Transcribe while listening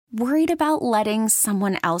Worried about letting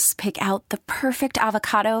someone else pick out the perfect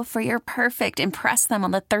avocado for your perfect impress them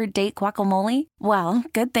on the third date guacamole? Well,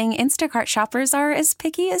 good thing Instacart shoppers are as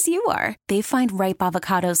picky as you are. They find ripe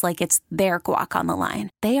avocados like it's their guac on the line.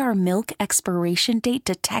 They are milk expiration date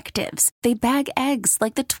detectives. They bag eggs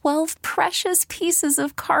like the 12 precious pieces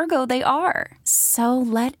of cargo they are. So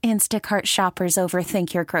let Instacart shoppers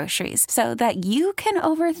overthink your groceries so that you can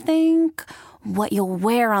overthink what you'll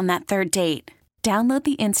wear on that third date. Download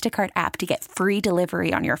the Instacart app to get free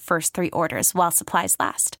delivery on your first 3 orders while supplies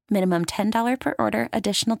last. Minimum $10 per order.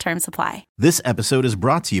 Additional terms apply. This episode is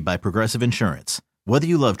brought to you by Progressive Insurance. Whether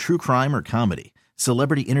you love true crime or comedy,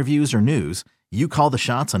 celebrity interviews or news, you call the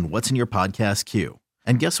shots on what's in your podcast queue.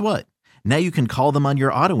 And guess what? Now you can call them on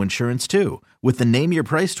your auto insurance too with the Name Your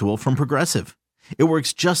Price tool from Progressive. It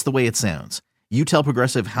works just the way it sounds. You tell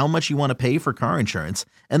Progressive how much you want to pay for car insurance,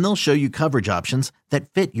 and they'll show you coverage options that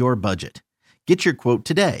fit your budget. Get your quote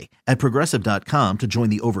today at Progressive.com to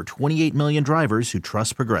join the over 28 million drivers who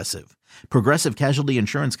trust Progressive. Progressive Casualty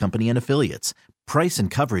Insurance Company and Affiliates. Price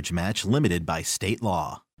and coverage match limited by state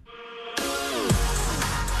law.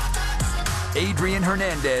 Adrian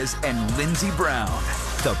Hernandez and Lindsey Brown,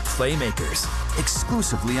 the Playmakers,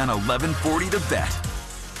 exclusively on 1140 The Bet.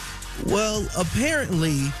 Well,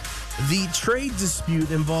 apparently, the trade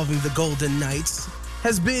dispute involving the Golden Knights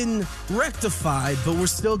has been rectified, but we're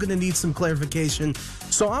still going to need some clarification.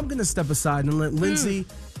 So I'm going to step aside and let Lindsey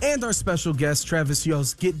and our special guest, Travis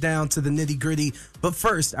Yost, get down to the nitty-gritty. But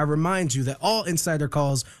first, I remind you that all Insider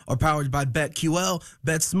Calls are powered by BetQL.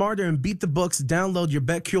 Bet smarter and beat the books. Download your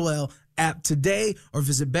BetQL app today or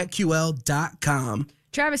visit BetQL.com.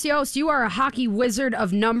 Travis Yost, you are a hockey wizard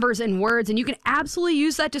of numbers and words, and you can absolutely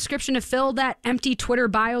use that description to fill that empty Twitter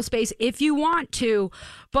bio space if you want to.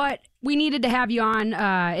 But we needed to have you on,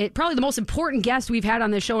 probably the most important guest we've had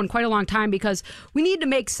on this show in quite a long time, because we need to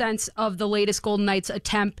make sense of the latest Golden Knights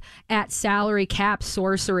attempt at salary cap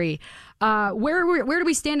sorcery. Where do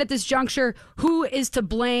we stand at this juncture? Who is to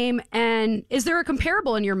blame? And is there a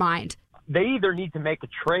comparable in your mind? They either need to make a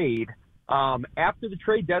trade after the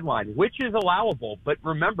trade deadline, which is allowable. But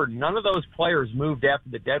remember, none of those players moved after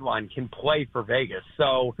the deadline can play for Vegas.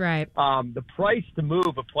 So right. The price to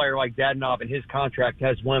move a player like Dadonov and his contract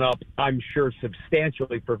has went up, I'm sure,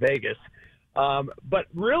 substantially for Vegas. But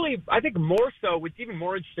really, I think more so, what's even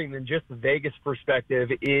more interesting than just the Vegas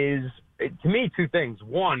perspective is, to me, 2 things.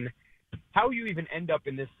 One, how you even end up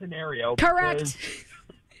in this scenario. Correct.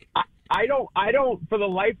 I don't, for the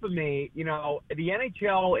life of me, the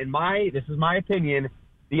NHL, this is my opinion,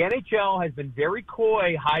 the NHL has been very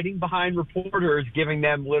coy, hiding behind reporters, giving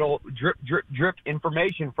them little drip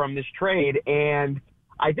information from this trade. And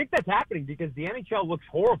I think that's happening because the NHL looks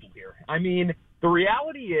horrible here. I mean, the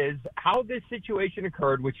reality is how this situation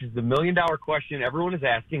occurred, which is the $1 million question everyone is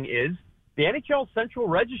asking, is the NHL Central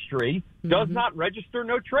Registry does not register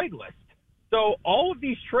no trade list. So all of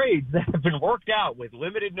these trades that have been worked out with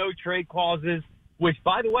limited no-trade clauses, which,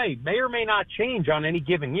 by the way, may or may not change on any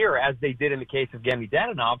given year, as they did in the case of Evgeny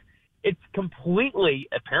Dadonov, it's completely,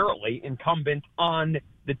 apparently, incumbent on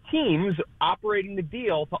the teams operating the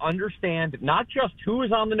deal to understand not just who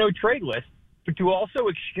is on the no-trade list, but to also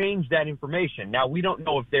exchange that information. Now, we don't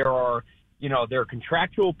know if there are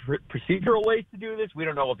contractual procedural ways to do this. We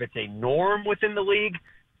don't know if it's a norm within the league.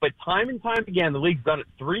 But time and time again, the league's done it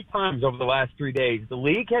 3 times over the last 3 days. The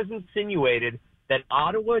league has insinuated that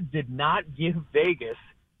Ottawa did not give Vegas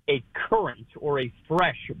a current or a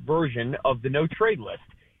fresh version of the no-trade list.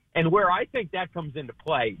 And where I think that comes into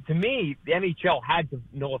play, to me, the NHL had to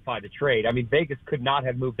nullify the trade. I mean, Vegas could not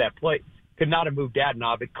have moved could not have moved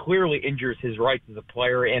Dadonov. It clearly injures his rights as a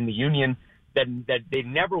player and the union that they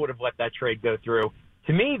never would have let that trade go through.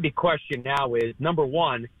 To me, the question now is, number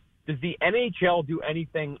one, does the NHL do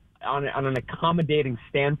anything on an accommodating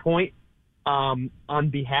standpoint on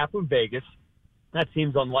behalf of Vegas? That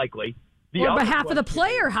seems unlikely. On behalf of the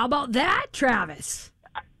player, how about that, Travis?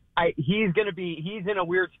 He's in a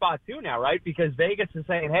weird spot too now, right? Because Vegas is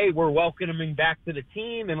saying, hey, we're welcoming him back to the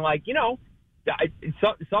team. And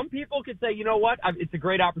some people could say, you know what, it's a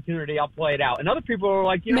great opportunity, I'll play it out. And other people are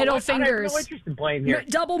like, middle what? fingers. I have no interest in playing here.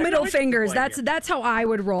 Double middle fingers. That's how I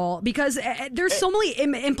would roll, because there's so many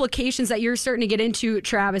implications that you're starting to get into,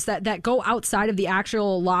 Travis, that go outside of the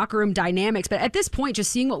actual locker room dynamics. But at this point,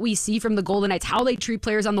 just seeing what we see from the Golden Knights, how they treat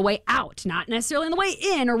players on the way out, not necessarily on the way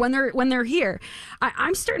in or when they're here,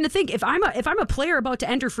 I'm starting to think if I'm a player about to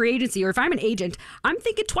enter free agency, or if I'm an agent, I'm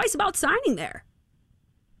thinking twice about signing there.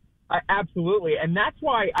 Absolutely, and that's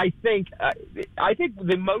why I think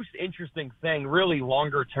the most interesting thing, really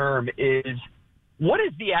longer term, is what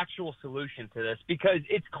is the actual solution to this? Because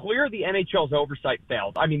it's clear the NHL's oversight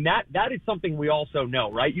failed. I mean, that is something we also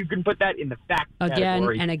know, right? You can put that in the fact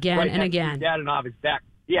category. Again and again right and again. Dadonov is back.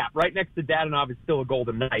 Yeah, right next to Dadonov is still a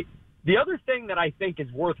Golden Knight. The other thing that I think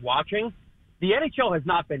is worth watching, the NHL has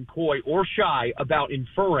not been coy or shy about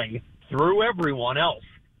inferring through everyone else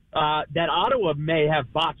that Ottawa may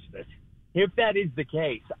have botched this. If that is the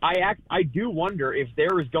case, I do wonder if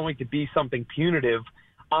there is going to be something punitive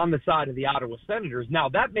on the side of the Ottawa Senators. Now,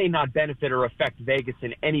 that may not benefit or affect Vegas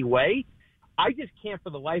in any way. I just can't for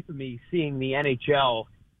the life of me seeing the NHL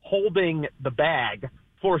holding the bag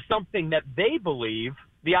for something that they believe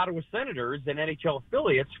the Ottawa Senators and NHL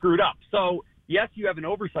affiliates screwed up. So, yes, you have an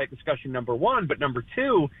oversight discussion, number one, but number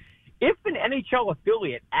two, if an NHL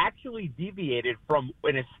affiliate actually deviated from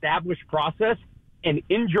an established process and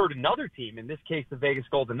injured another team, in this case the Vegas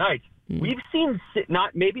Golden Knights, we've seen,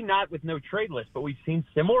 maybe not with no trade list, but we've seen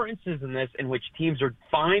similar instances in this in which teams are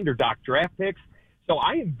fined or docked draft picks. So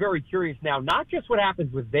I am very curious now, not just what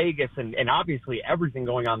happens with Vegas and obviously everything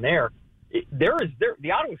going on there.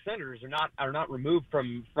 The Ottawa Senators are not removed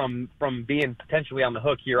from being potentially on the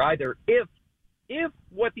hook here either. If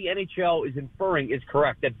what the NHL is inferring is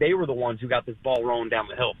correct, that they were the ones who got this ball rolling down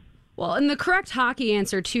the hill. Well, and the correct hockey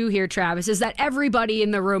answer, too, here, Travis, is that everybody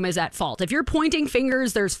in the room is at fault. If you're pointing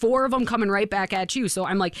fingers, there's 4 of them coming right back at you. So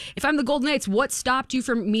I'm like, if I'm the Golden Knights, what stopped you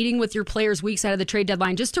from meeting with your players weeks out of the trade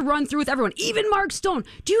deadline just to run through with everyone? Even Mark Stone,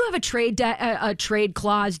 do you have a trade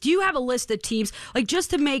clause? Do you have a list of teams? Like, just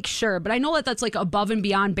to make sure. But I know that that's like above and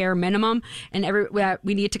beyond bare minimum, and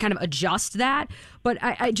we need to kind of adjust that. But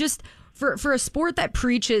I just... For a sport that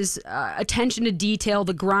preaches attention to detail,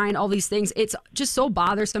 the grind, all these things, it's just so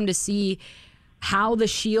bothersome to see how the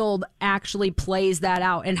Shield actually plays that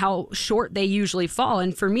out and how short they usually fall.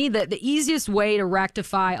 And for me, the easiest way to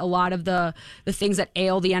rectify a lot of the things that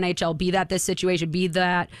ail the NHL, be that this situation, be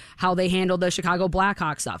that how they handle the Chicago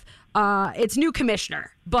Blackhawks stuff, it's new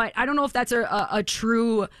commissioner. But I don't know if that's a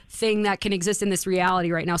true thing that can exist in this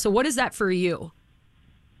reality right now. So what is that for you?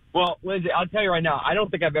 Well, Lindsay, I'll tell you right now, I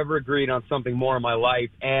don't think I've ever agreed on something more in my life,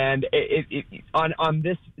 and on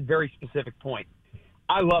this very specific point.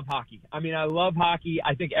 I love hockey. I mean, I love hockey.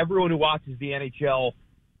 I think everyone who watches the NHL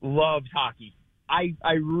loves hockey. I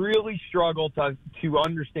really struggle to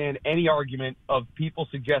understand any argument of people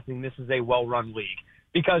suggesting this is a well-run league.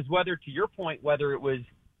 Because whether, to your point, whether it was,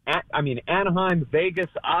 Anaheim, Vegas,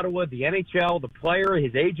 Ottawa, the NHL, the player,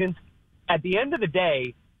 his agents, at the end of the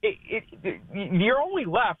day, you're only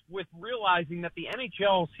left with realizing that the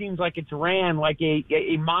NHL seems like it's ran like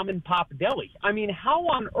a mom and pop deli. I mean, how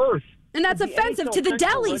on earth? And that's offensive to the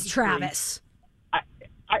delis, Travis.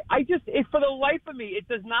 I just, for the life of me, it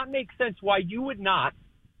does not make sense why you would not.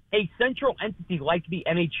 A central entity like the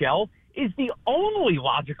NHL is the only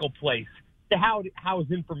logical place to house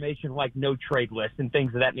information like no trade list and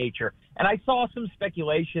things of that nature. And I saw some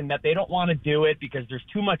speculation that they don't want to do it because there's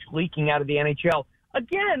too much leaking out of the NHL.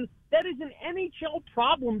 Again, that is an NHL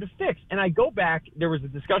problem to fix. And I go back, there was a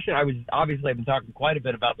discussion, I've been talking quite a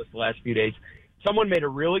bit about this the last few days. Someone made a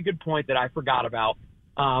really good point that I forgot about.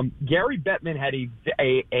 Gary Bettman had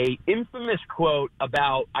a infamous quote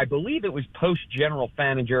about, I believe it was post-General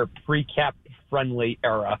Fanager, pre-cap friendly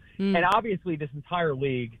era. And obviously this entire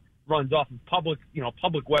league runs off of public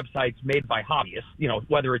websites made by hobbyists,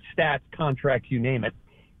 whether it's stats, contracts, you name it.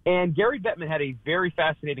 And Gary Bettman had a very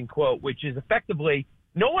fascinating quote, which is effectively,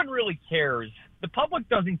 no one really cares. The public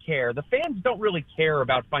doesn't care. The fans don't really care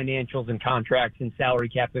about financials and contracts and salary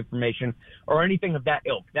cap information or anything of that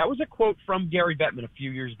ilk. That was a quote from Gary Bettman a few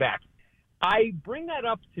years back. I bring that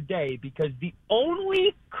up today because the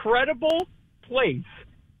only credible place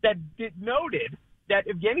that noted that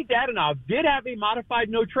Evgeny Dadonov did have a modified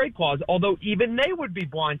no-trade clause, although even they would be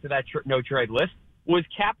blind to that no-trade list, was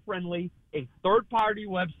Cap Friendly, a third-party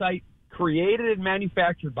website created and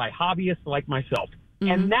manufactured by hobbyists like myself.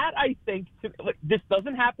 Mm-hmm. And that, I think, this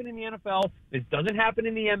doesn't happen in the NFL. This doesn't happen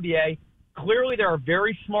in the NBA. Clearly, there are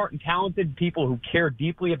very smart and talented people who care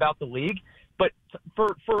deeply about the league. But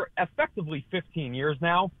for effectively 15 years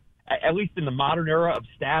now, at least in the modern era of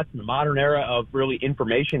stats and the modern era of really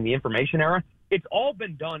information, the information era, it's all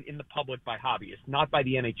been done in the public by hobbyists, not by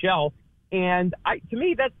the NHL. And to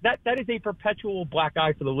me, that is a perpetual black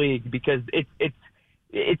eye for the league because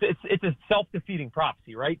it's a self-defeating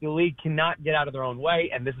prophecy, right? The league cannot get out of their own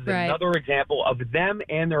way, and this is another example of them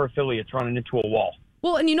and their affiliates running into a wall.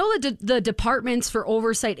 Well, and you know that the departments for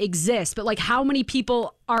oversight exist, but like how many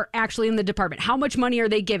people are actually in the department? How much money are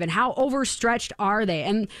they given? How overstretched are they?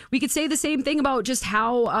 And we could say the same thing about just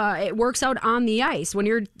how it works out on the ice. When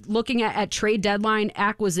you're looking at trade deadline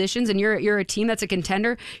acquisitions and you're a team that's a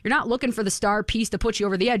contender, you're not looking for the star piece to put you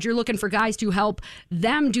over the edge. You're looking for guys to help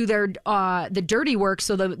them do their the dirty work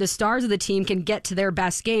so the stars of the team can get to their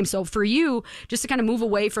best game. So for you, just to kind of move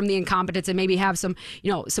away from the incompetence and maybe have some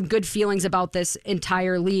good feelings about this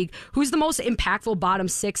entire league, who's the most impactful bottom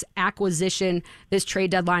six acquisition this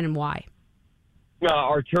trade deadline and why?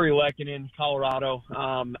 Arturi Lehkonen, Colorado.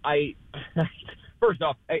 First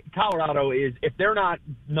off, Colorado is, if they're not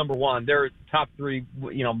number one, they're top three,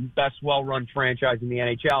 best well-run franchise in the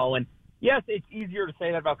NHL. And yes, it's easier to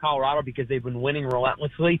say that about Colorado because they've been winning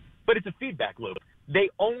relentlessly, but it's a feedback loop. They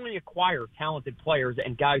only acquire talented players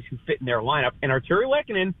and guys who fit in their lineup. And Arturi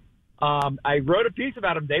Lehkonen, I wrote a piece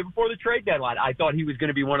about him day before the trade deadline. I thought he was going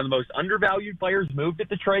to be one of the most undervalued players moved at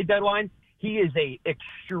the trade deadline. He is a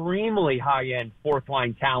extremely high-end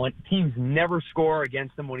fourth-line talent. Teams never score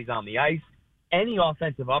against him when he's on the ice. Any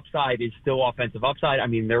offensive upside is still offensive upside. I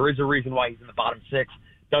mean, there is a reason why he's in the bottom six.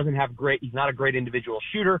 He's not a great individual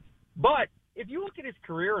shooter. But if you look at his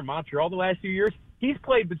career in Montreal the last few years, he's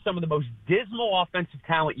played with some of the most dismal offensive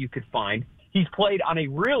talent you could find. He's played on a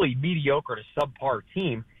really mediocre to subpar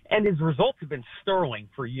team, and his results have been sterling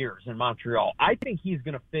for years in Montreal. I think he's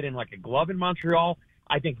going to fit in like a glove in Montreal.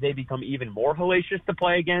 I think they become even more hellacious to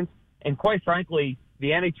play against. And quite frankly, the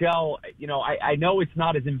NHL, I know it's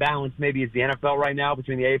not as imbalanced maybe as the NFL right now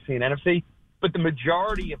between the AFC and NFC, but the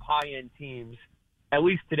majority of high-end teams, at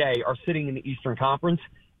least today, are sitting in the Eastern Conference.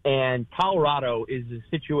 And Colorado is as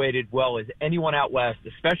situated well as anyone out west,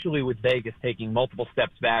 especially with Vegas taking multiple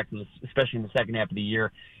steps back, especially in the second half of the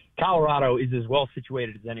year. Colorado is as well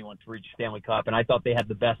situated as anyone to reach Stanley Cup, and I thought they had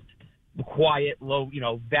the best quiet, low,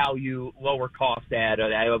 value, lower cost ad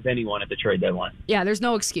of anyone at the trade deadline. Yeah, there's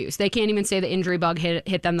no excuse. They can't even say the injury bug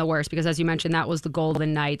hit them the worst because, as you mentioned, that was the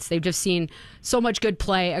Golden Knights. They've just seen so much good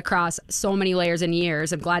play across so many layers and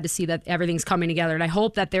years. I'm glad to see that everything's coming together, and I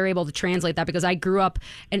hope that they're able to translate that because I grew up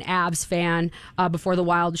an Avs fan before the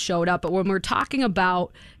Wild showed up. But when we're talking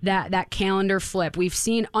about that calendar flip, we've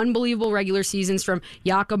seen unbelievable regular seasons from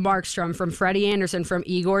Jakob Markstrom, from Freddie Anderson, from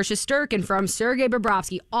Igor Shesterkin, from Sergei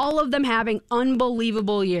Bobrovsky, all of them having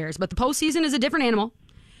unbelievable years. But the postseason is a different animal,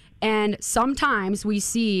 and sometimes we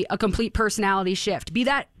see a complete personality shift, be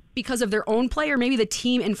that because of their own play or maybe the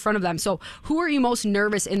team in front of them. So who are you most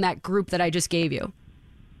nervous in that group that I just gave you?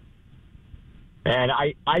 And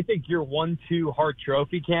I think your 1-2 Hart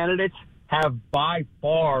Trophy candidates have by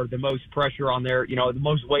far the most pressure on their, the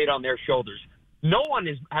most weight on their shoulders. No one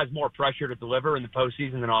has more pressure to deliver in the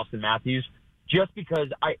postseason than Austin Matthews, just because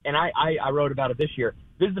I wrote about it this year.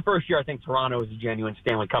 This is the first year I think Toronto is a genuine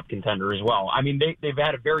Stanley Cup contender as well. I mean, they've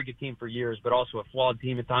had a very good team for years, but also a flawed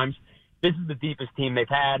team at times. This is the deepest team they've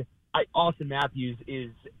had. Austin Matthews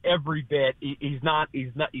is every bit. He's not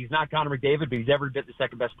Connor McDavid, but he's every bit the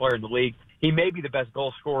second best player in the league. He may be the best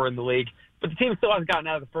goal scorer in the league, but the team still hasn't gotten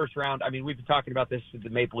out of the first round. I mean, we've been talking about this with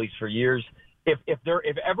the Maple Leafs for years. If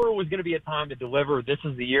ever was going to be a time to deliver, this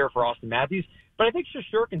is the year for Austin Matthews. But I think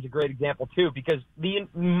Shesterkin's a great example too, because the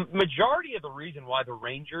majority of the reason why the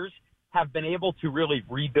Rangers have been able to really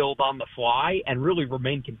rebuild on the fly and really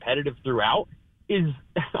remain competitive throughout is,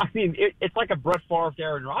 it's like a Brett Favre to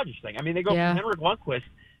Aaron Rodgers thing. I mean, they go from Henrik Lundqvist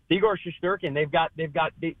to Igor Shesterkin.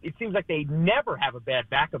 It seems like they never have a bad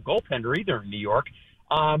backup goaltender either in New York.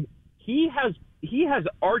 He has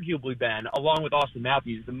arguably been, along with Austin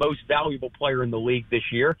Matthews, the most valuable player in the league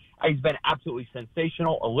this year. He's been absolutely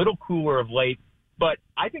sensational, a little cooler of late. But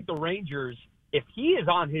I think the Rangers, if he is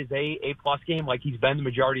on his A-plus game like he's been the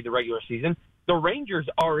majority of the regular season, the Rangers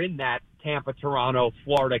are in that Tampa, Toronto,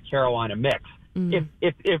 Florida, Carolina mix. Mm-hmm.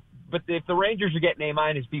 But if the Rangers are getting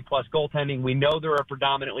A-, B-plus goaltending, we know they're a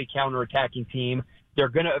predominantly counterattacking team. They're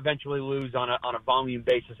going to eventually lose on a volume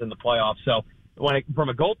basis in the playoffs. So from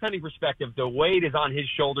a goaltending perspective, the weight is on his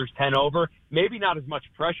shoulders 10 over. Maybe not as much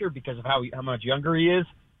pressure because of how much younger he is,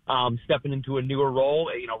 stepping into a newer role,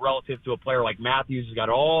 relative to a player like Matthews who's got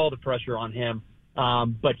all the pressure on him.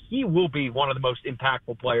 But he will be one of the most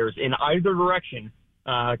impactful players in either direction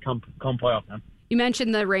come playoff time. You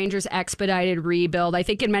mentioned the Rangers' expedited rebuild. I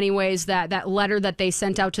think in many ways that letter that they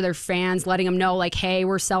sent out to their fans, letting them know, like, hey,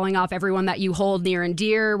 we're selling off everyone that you hold near and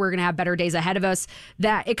dear. We're going to have better days ahead of us.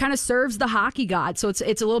 That it kind of serves the hockey god. So it's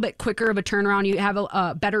a little bit quicker of a turnaround. You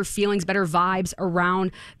have better feelings, better vibes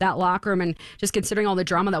around that locker room. And just considering all the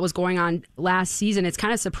drama that was going on last season, it's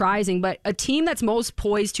kind of surprising. But a team that's most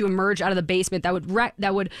poised to emerge out of the basement that would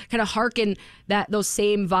kind of hearken those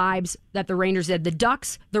same vibes that the Rangers did. The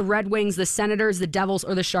Ducks, the Red Wings, the Senators, the Devils,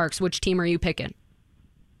 or the Sharks. Which team are you picking?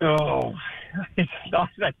 Oh,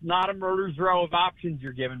 that's not a murder's row of options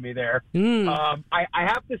you're giving me there. I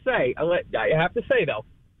have to say though,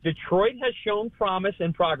 Detroit has shown promise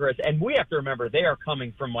and progress, and we have to remember they are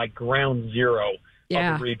coming from like ground zero of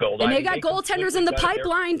a rebuild. And they got goaltenders in the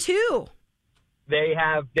pipeline too. They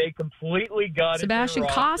completely gutted Sebastian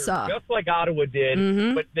Casa, just like Ottawa did.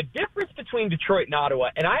 Mm-hmm. But the difference between Detroit and Ottawa,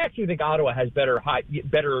 and I actually think Ottawa has better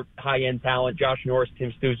high-end talent. Josh Norris,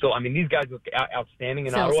 Tim Stützle. I mean, these guys look outstanding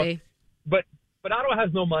in Ottawa. But Ottawa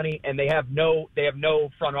has no money, and they have no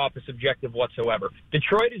front office objective whatsoever.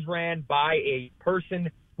 Detroit is ran by a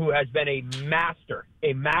person who has been a master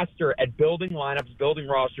at building lineups, building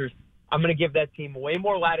rosters. I'm going to give that team way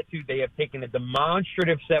more latitude. They have taken a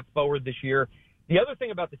demonstrative step forward this year. The other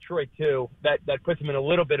thing about Detroit, too, that puts them in a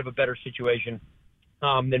little bit of a better situation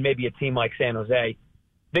than maybe a team like San Jose,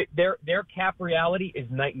 their cap reality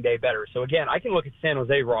is night and day better. So, again, I can look at San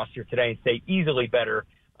Jose roster today and say easily better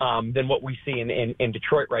than what we see in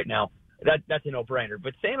Detroit right now. That's a no-brainer.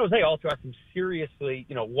 But San Jose also has some seriously,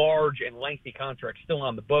 large and lengthy contracts still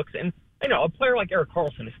on the books. And, a player like Erik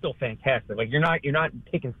Karlsson is still fantastic. Like, you're not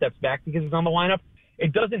taking steps back because he's on the lineup.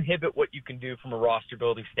 It does inhibit what you can do from a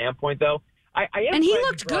roster-building standpoint, though. And he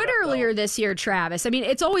looked good earlier this year, Travis. I mean,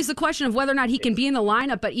 it's always the question of whether or not he can be in the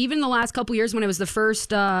lineup, but even the last couple years when it was the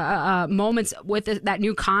first moments with that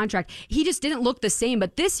new contract, he just didn't look the same.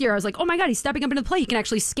 But this year, I was like, oh my God, he's stepping up into the play. He can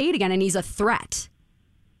actually skate again, and he's a threat.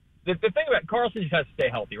 The thing about Karlsson just has to stay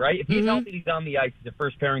healthy, right? If he's healthy, he's on the ice. He's a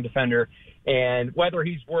first-pairing defender. And whether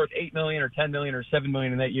he's worth $8 million or $10 million or $7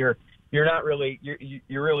 million in that year, you're really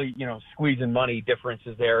squeezing money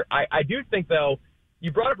differences there. I do think, though,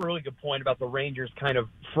 you brought up a really good point about the Rangers kind of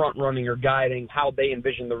front-running or guiding how they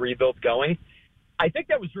envision the rebuild going. I think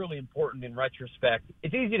that was really important in retrospect.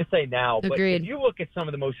 It's easy to say now, but if you look at some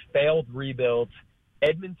of the most failed rebuilds,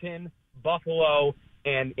 Edmonton, Buffalo,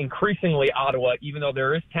 and increasingly Ottawa, even though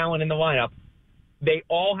there is talent in the lineup, they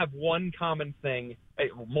all have one common thing,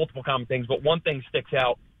 multiple common things, but one thing sticks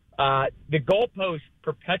out. The goalpost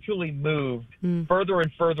perpetually moved further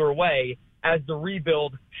and further away as the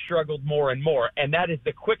rebuild struggled more and more. And that is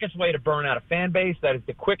the quickest way to burn out a fan base. That is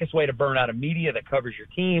the quickest way to burn out a media that covers your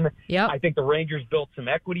team. Yep. I think the Rangers built some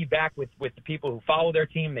equity back with the people who follow their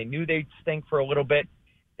team. They knew they'd stink for a little bit.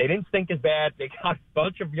 They didn't stink as bad. They got a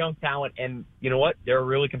bunch of young talent, and you know what? They're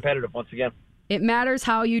really competitive once again. It matters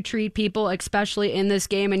how you treat people, especially in this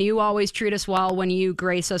game, and you always treat us well when you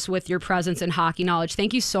grace us with your presence and hockey knowledge.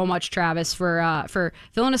 Thank you so much, Travis, for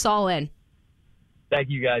filling us all in. Thank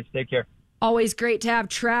you, guys. Take care. Always great to have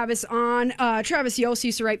Travis on. Travis Yost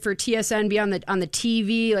used to write for TSN, be on the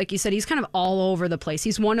TV. Like you said, he's kind of all over the place.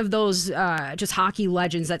 He's one of those just hockey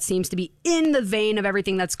legends that seems to be in the vein of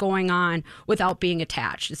everything that's going on without being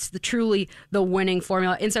attached. It's truly the winning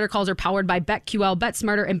formula. Insider calls are powered by BetQL. Bet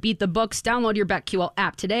smarter and beat the books. Download your BetQL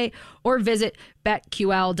app today or visit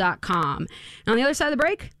BetQL.com. And on the other side of the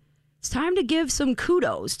break, it's time to give some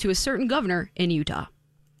kudos to a certain governor in Utah.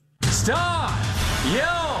 Stop!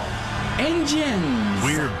 Yo! Engines!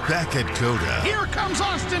 We're back at Coda. Here comes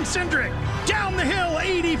Austin Cindric. Down the hill,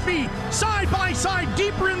 80 feet. Side by side,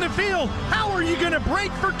 deeper in the field. How are you going to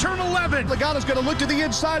break for turn 11? Logano's going to look to the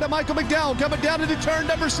inside of Michael McDowell. Coming down into turn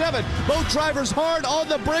number 7. Both drivers hard on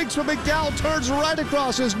the brakes when McDowell turns right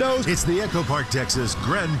across his nose. It's the Echo Park, Texas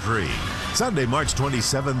Grand Prix. Sunday, March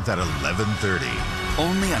 27th at 11:30.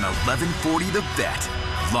 Only on 1140 The Bet,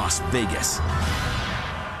 Las Vegas.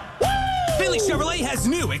 Billy Chevrolet has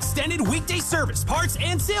new extended weekday service, parts,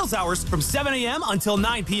 and sales hours from 7 a.m. until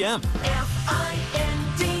 9 p.m. Findlay.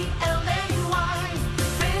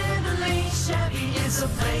 Finley Chevy is a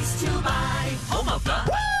place to buy. Home of the...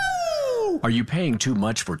 Are you paying too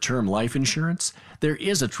much for term life insurance? There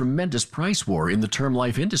is a tremendous price war in the term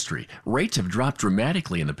life industry. Rates have dropped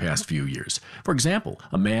dramatically in the past few years. For example,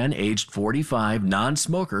 a man aged 45,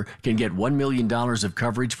 non-smoker, can get $1 million of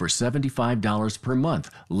coverage for $75 per month,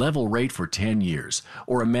 level rate for 10 years.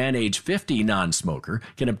 Or a man aged 50, non-smoker,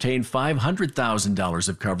 can obtain $500,000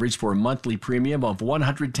 of coverage for a monthly premium of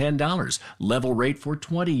 $110, level rate for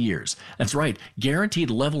 20 years. That's right, guaranteed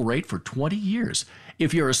level rate for 20 years.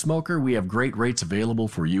 If you're a smoker, we have great rates available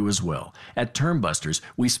for you as well. At Term Busters,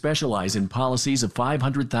 we specialize in policies of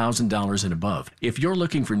 $500,000 and above. If you're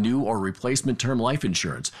looking for new or replacement term life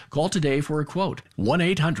insurance, call today for a quote.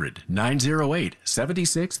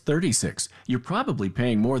 1-800-908-7636. You're probably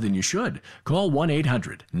paying more than you should. Call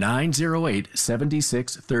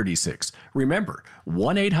 1-800-908-7636. Remember,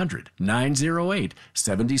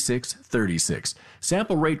 1-800-908-7636.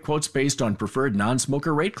 Sample rate quotes based on preferred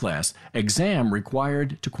non-smoker rate class. Exam required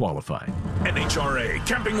required to qualify. NHRA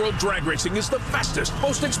Camping World Drag Racing is the fastest,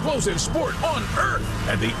 most explosive sport on Earth.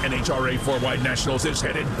 And the NHRA 4-Wide Nationals is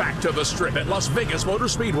headed back to the Strip at Las Vegas Motor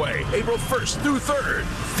Speedway, April 1st through 3rd.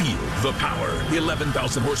 Feel the power.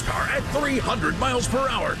 11,000 horsepower at 300 miles per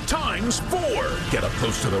hour times 4. Get up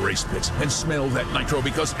close to the race pits and smell that nitro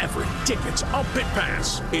because every ticket's a pit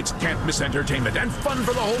pass. It's can't miss entertainment and fun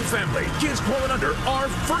for the whole family. Kids 12 and under are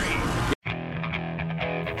free.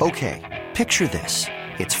 Okay, picture this.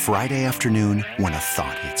 It's Friday afternoon when a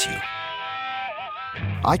thought hits you.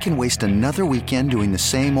 I can waste another weekend doing the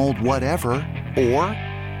same old whatever, or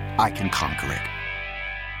I can conquer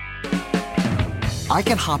it. I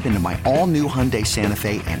can hop into my all-new Hyundai Santa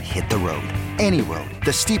Fe and hit the road. Any road.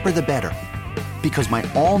 The steeper, the better. Because my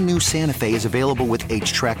all-new Santa Fe is available with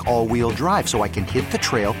H-Track all-wheel drive, so I can hit the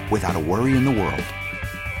trail without a worry in the world.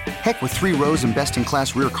 Heck, with 3 rows and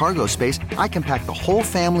best-in-class rear cargo space, I can pack the whole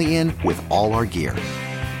family in with all our gear.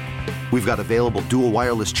 We've got available dual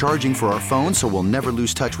wireless charging for our phones, so we'll never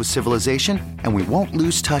lose touch with civilization, and we won't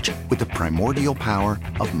lose touch with the primordial power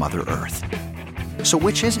of Mother Earth. So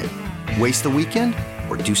which is it? Waste the weekend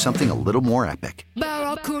or do something a little more epic?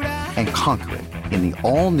 And conquer it in the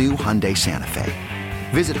all-new Hyundai Santa Fe.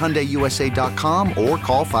 Visit HyundaiUSA.com or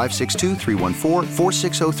call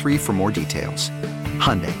 562-314-4603 for more details.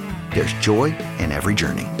 Hyundai, there's joy in every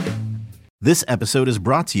journey. This episode is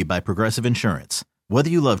brought to you by Progressive Insurance. Whether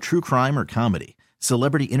you love true crime or comedy,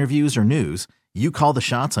 celebrity interviews or news, you call the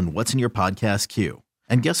shots on what's in your podcast queue.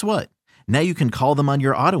 And guess what? Now you can call them on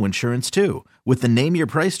your auto insurance too with the Name Your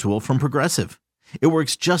Price tool from Progressive. It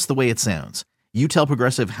works just the way it sounds. You tell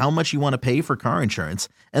Progressive how much you want to pay for car insurance,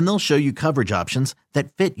 and they'll show you coverage options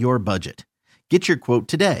that fit your budget. Get your quote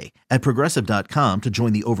today at Progressive.com to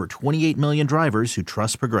join the over 28 million drivers who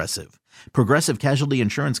trust Progressive. Progressive Casualty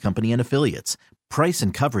Insurance Company and Affiliates. Price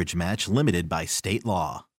and coverage match limited by state law.